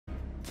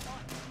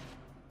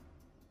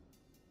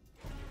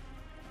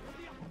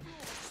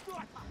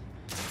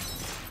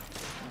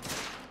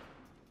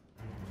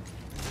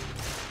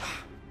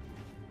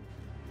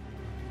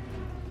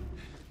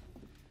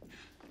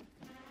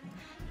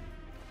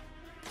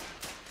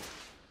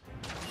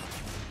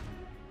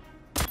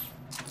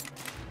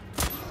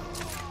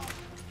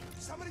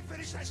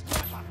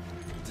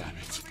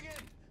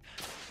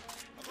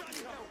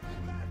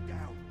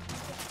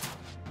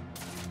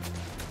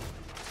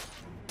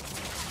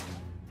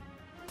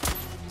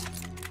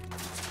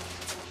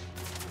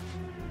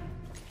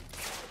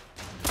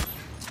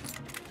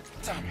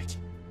Damn it!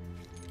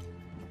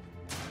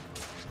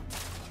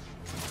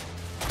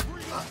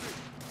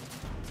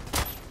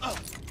 Oh,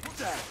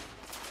 damn!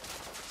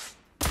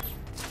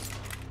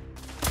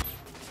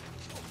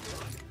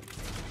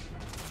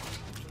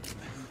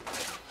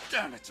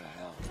 Damn it to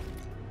hell!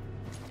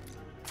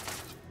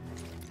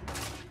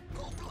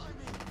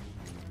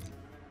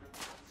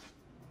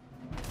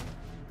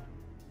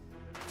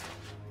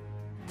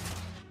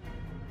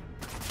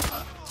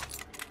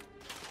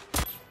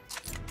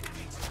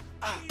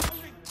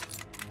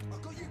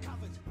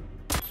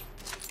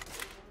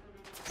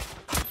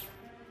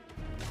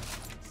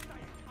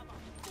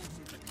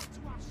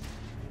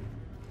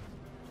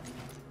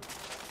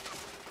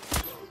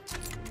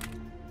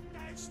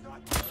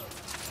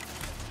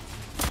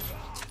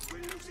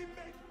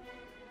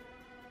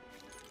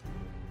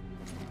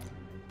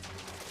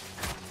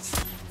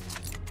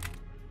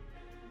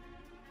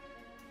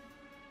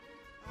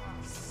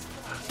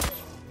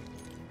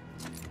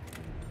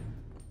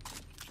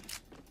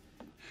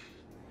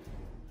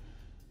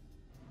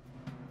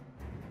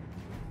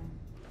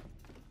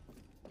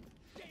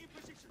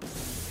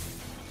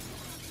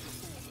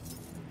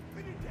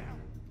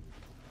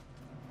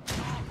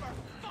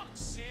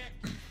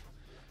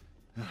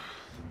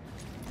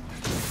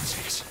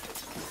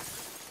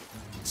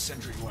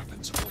 Sentry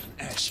weapons aboard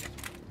an airship.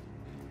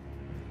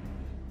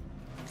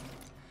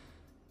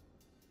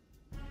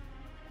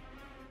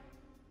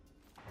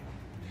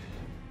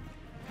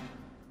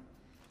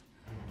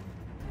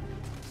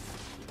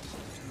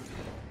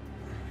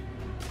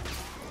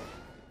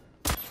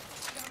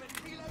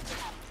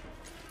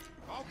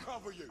 I'll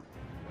cover you.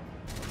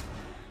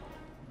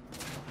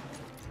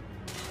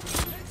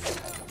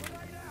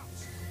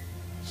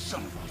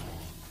 Son of a...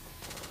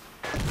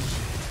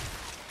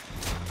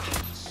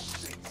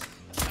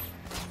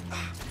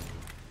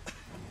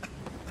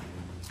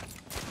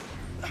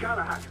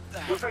 Galahad,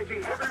 we're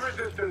facing heavy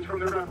resistance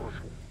from the rebels.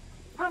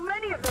 How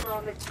many of them are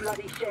on this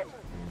bloody ship?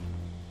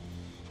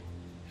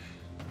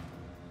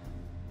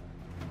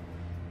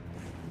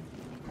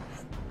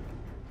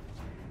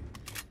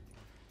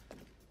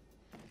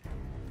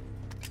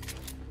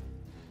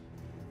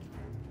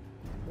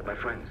 My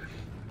friends,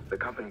 the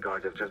company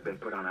guards have just been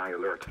put on high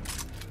alert.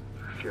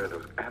 I fear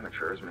those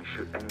amateurs may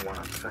shoot anyone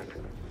on sight.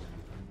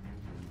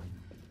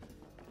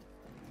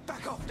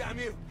 Back off, damn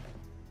you!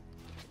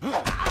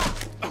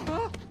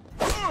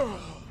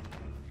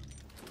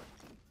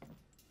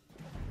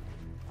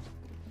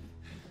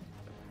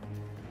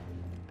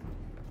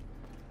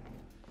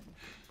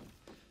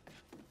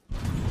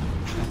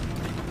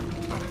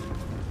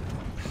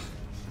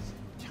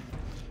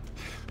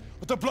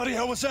 What the bloody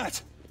hell was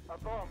that? A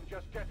bomb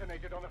just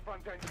detonated on the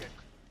front engine.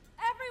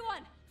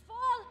 Everyone,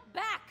 fall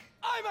back!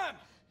 Aye, ma'am!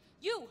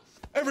 You!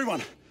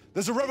 Everyone!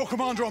 There's a rebel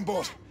commander on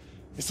board.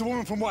 It's the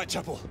woman from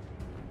Whitechapel.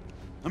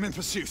 I'm in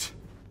pursuit.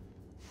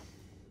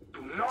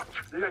 Do not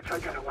let her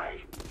get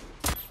away.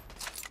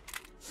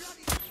 This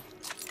is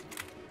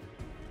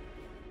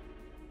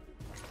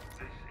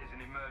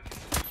an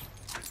emergency.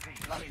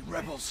 Repeat. Bloody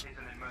rebels. This is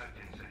an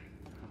emergency.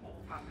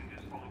 All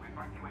passengers follow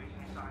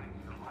evacuation signs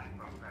to the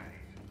lifeboat bays.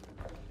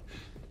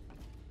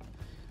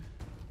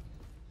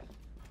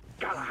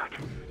 Galahad,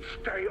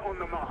 stay on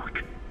the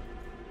mark.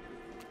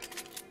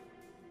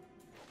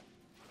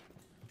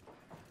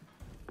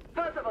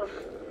 Percival,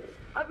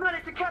 I've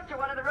managed to capture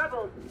one of the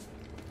rebels.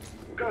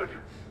 Good.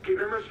 Keep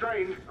him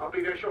restrained. I'll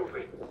be there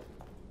shortly.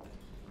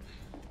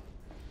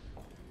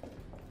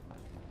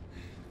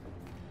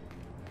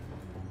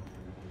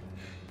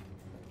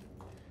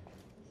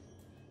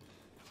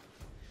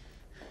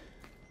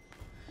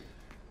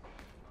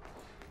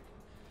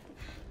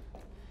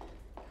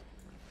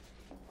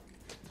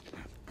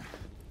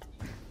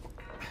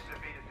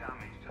 Severe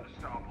damage to the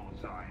starboard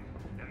side.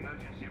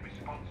 Emergency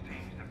response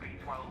teams to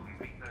B-12 and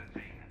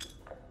B-13.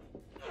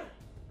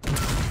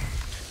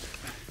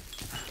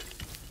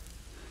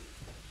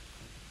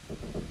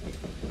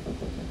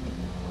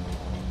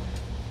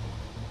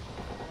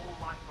 All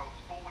lifeboats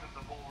forward of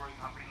the ballroom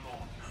have been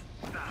launched.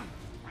 Stand.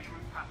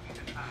 Reroute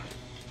passengers out.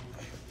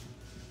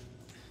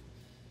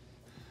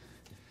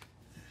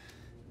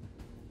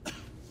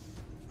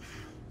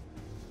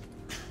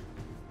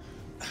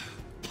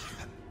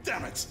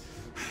 Damn it!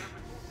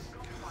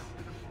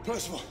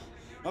 Percival,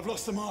 I've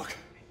lost the mark.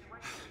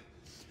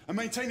 I'm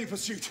maintaining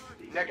pursuit.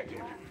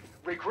 Negative.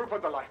 Regroup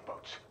on the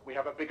lifeboats. We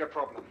have a bigger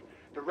problem.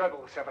 The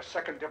rebels have a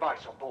second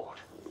device on board.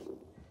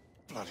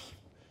 Bloody.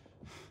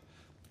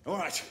 All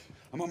right,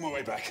 I'm on my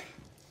way back.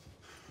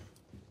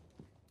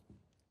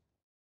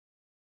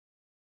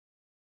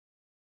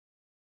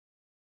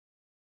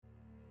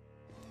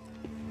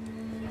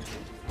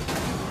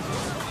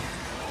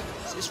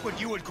 Is this what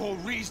you would call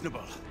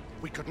reasonable?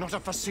 We could not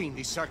have foreseen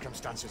these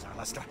circumstances,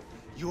 Alistair.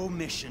 Your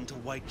mission to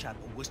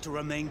Whitechapel was to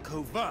remain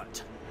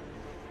covert.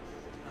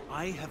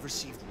 I have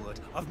received word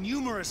of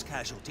numerous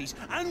casualties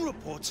and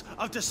reports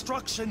of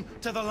destruction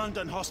to the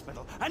London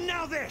hospital. And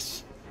now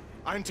this!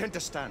 I intend to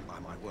stand by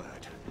my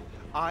word.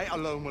 I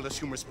alone will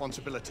assume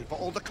responsibility for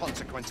all the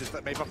consequences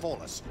that may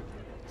befall us.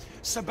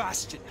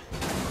 Sebastian,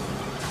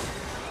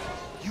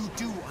 You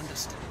do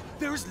understand.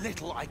 There is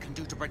little I can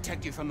do to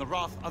protect you from the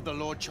wrath of the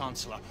Lord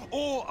Chancellor,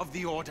 or of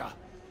the Order.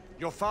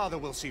 Your father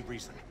will see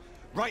reason.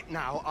 Right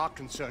now, our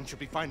concern should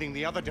be finding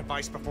the other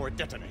device before it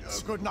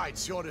detonates. Good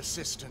night, your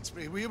assistance.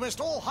 We must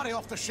all hurry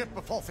off the ship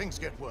before things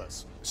get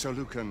worse. Sir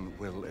Lucan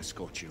will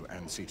escort you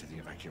and see to the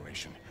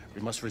evacuation.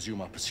 We must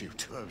resume our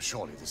pursuit.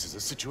 Surely this is a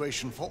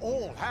situation for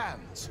all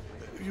hands.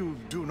 You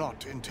do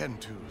not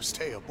intend to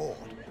stay aboard?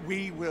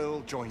 We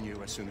will join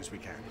you as soon as we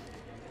can.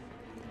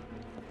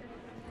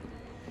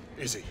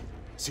 Izzy,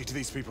 see to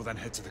these people, then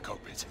head to the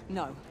cockpit.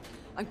 No,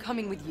 I'm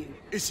coming with you.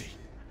 Izzy,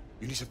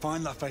 you need to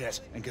find Lafayette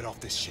and get off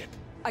this ship.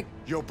 I...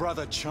 Your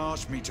brother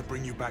charged me to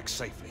bring you back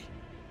safely.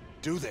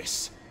 Do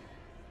this.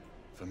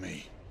 For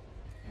me.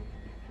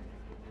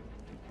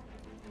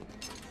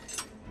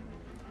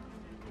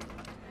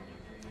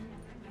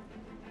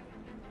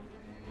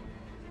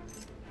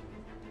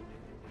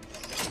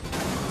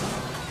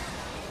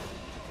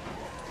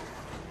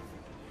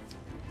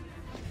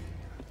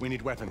 We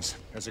need weapons.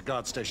 There's a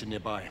guard station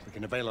nearby. We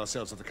can avail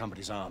ourselves of the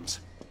company's arms.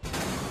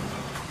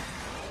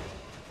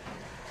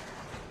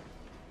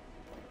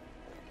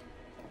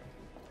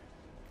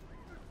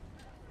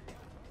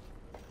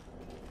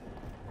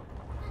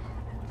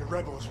 The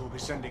rebels will be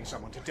sending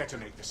someone to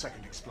detonate the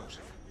second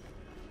explosive.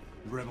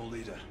 The rebel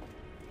leader.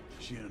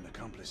 She and an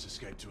accomplice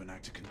escaped to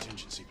enact a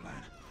contingency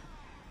plan.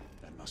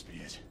 That must be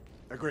it.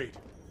 Agreed.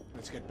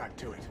 Let's get back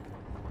to it.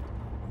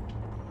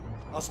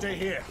 I'll stay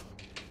here.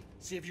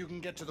 See if you can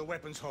get to the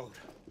weapons hold.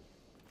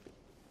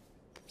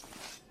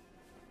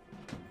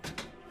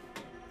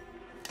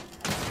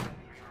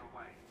 Gentry are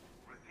away.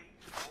 Repeat,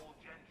 all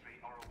gentry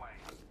are away.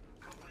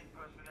 Company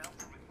personnel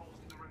can report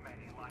to the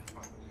remaining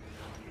lifeboats.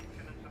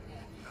 Kitchen and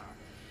support staff,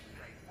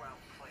 stay well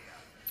clear.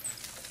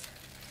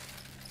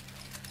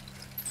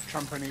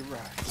 Company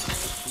rats,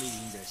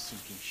 fleeing their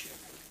sinking ship.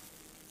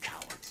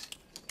 Cowards.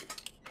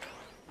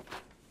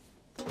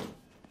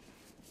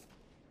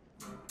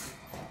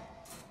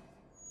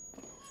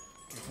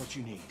 Get what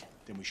you need,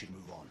 then we should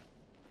move on.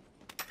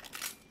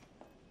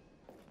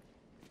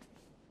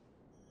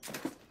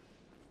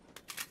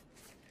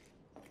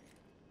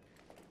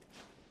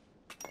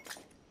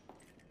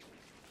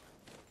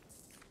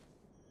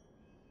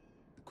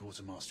 The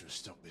quartermaster has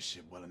stocked this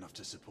ship well enough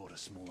to support a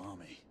small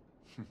army.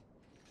 The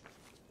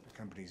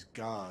company's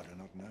guard are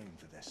not known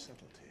for their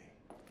subtlety.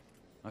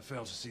 I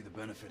fail to see the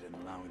benefit in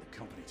allowing the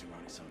company to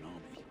run its own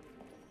army.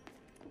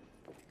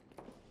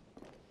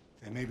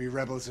 There may be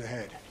rebels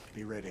ahead.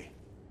 Be ready.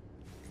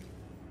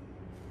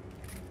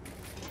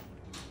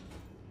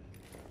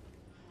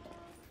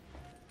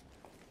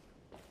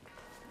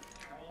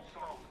 All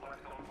souls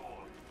left on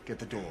board. Get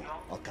the door. Do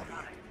not I'll cover you.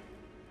 panic.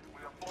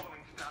 We are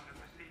following standard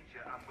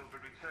procedure and will be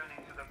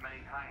returning to the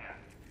main hangar.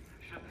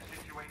 Should the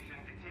situation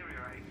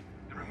deteriorate,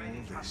 the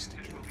remaining this to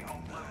passengers kill will be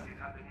one man. offloaded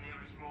at the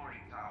nearest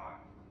mooring tower.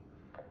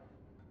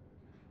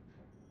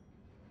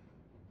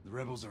 The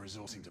rebels are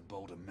resorting to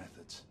bolder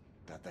methods.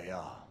 That they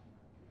are.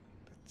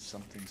 But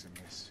something's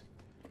amiss.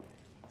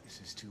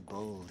 This is too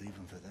bold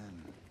even for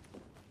them.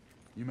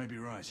 You may be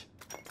right,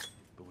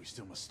 but we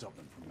still must stop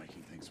them from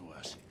making things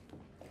worse.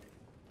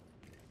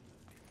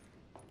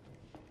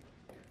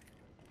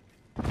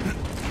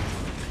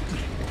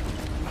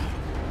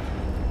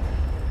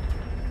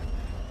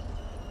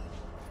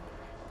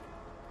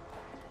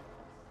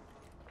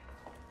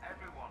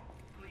 Everyone,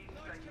 please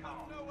stay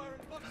calm.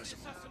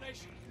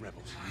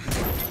 Rebels.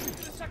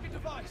 The second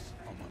device!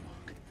 On my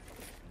mark.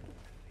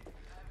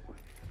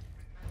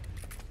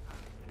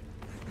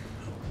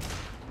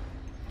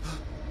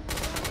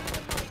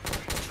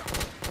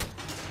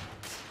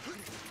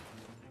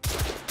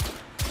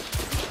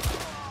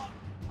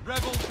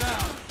 Rebels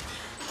down!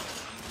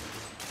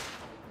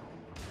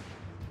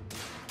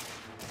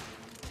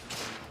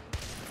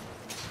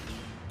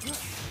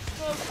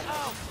 Smoke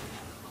out!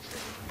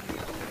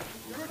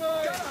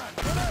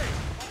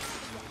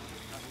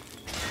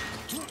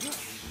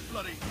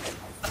 Bloody...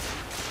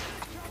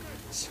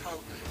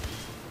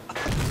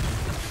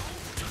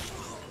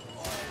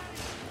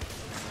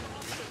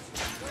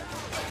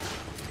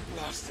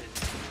 Lost it.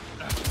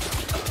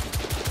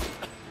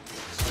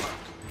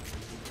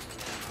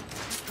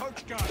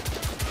 Coach gun!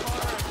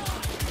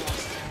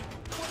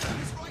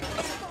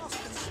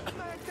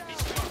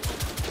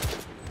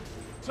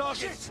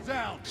 Target's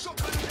down!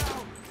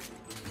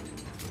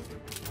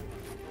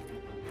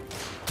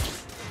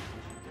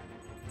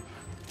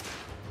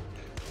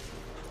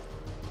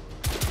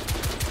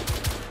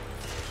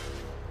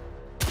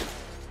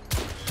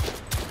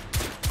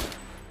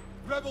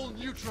 Rebel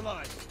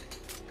neutralized.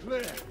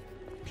 Clear.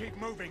 Keep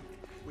moving.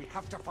 We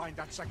have to find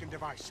that second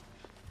device.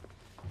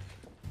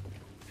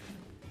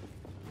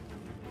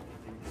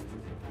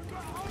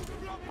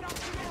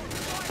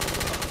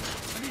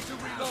 I need to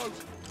reload.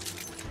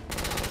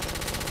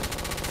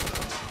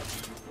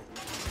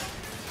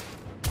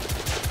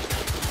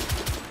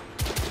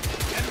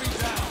 Enemy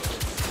down.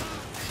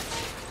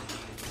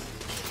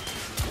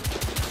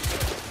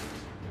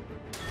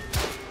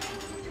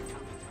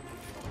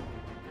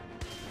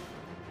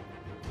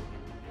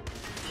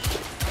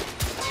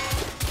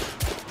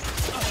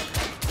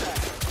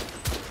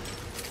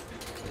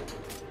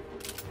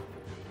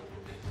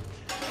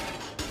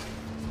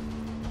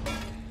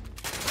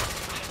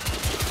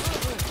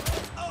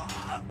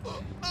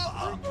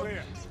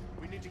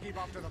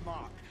 keep after the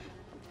mark.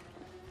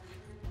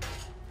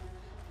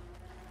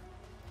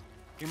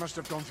 He must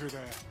have gone through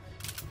there.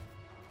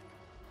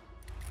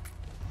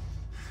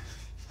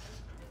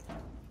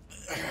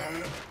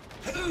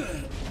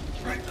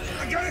 Right,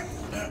 I got it!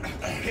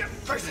 Here,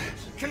 Chris,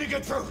 can you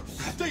get through?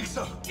 I think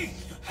so.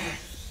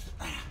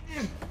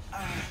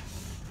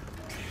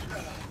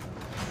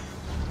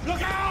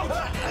 Look out!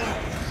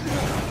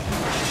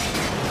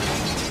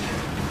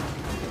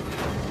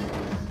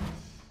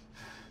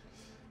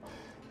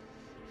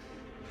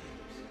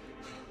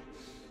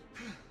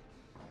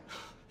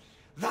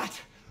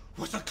 That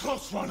was a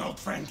close one, old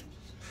friend.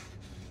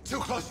 Too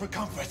close for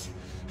comfort.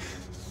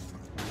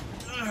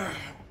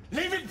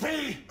 Leave it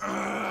be!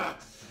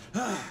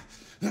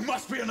 There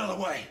must be another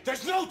way.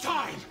 There's no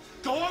time!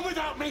 Go on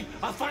without me,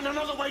 I'll find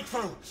another way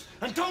through.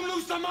 And don't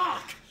lose the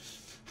mark!